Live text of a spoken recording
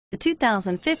The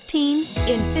 2015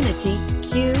 Infiniti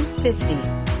Q50.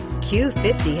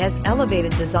 Q50 has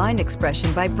elevated design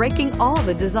expression by breaking all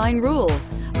the design rules.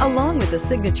 Along with the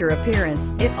signature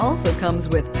appearance, it also comes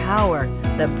with power.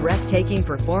 The breathtaking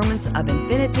performance of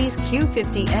Infiniti's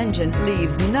Q50 engine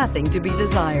leaves nothing to be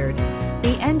desired.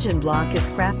 The engine block is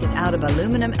crafted out of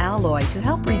aluminum alloy to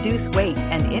help reduce weight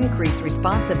and increase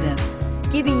responsiveness,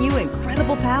 giving you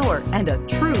incredible power and a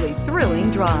truly thrilling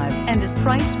drive, and is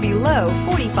priced below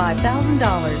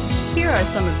 $45,000. Here are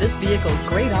some of this vehicle's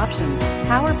great options: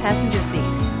 power passenger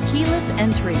seat, keyless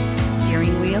entry,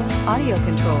 steering wheel audio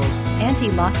controls,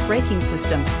 anti-lock braking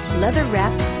system,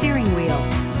 leather-wrapped steering wheel,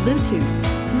 Bluetooth,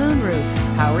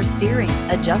 moonroof, power steering,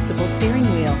 adjustable steering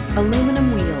wheel,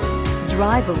 aluminum wheels.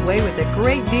 Drive away with a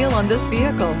great deal on this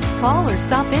vehicle. Call or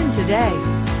stop in today.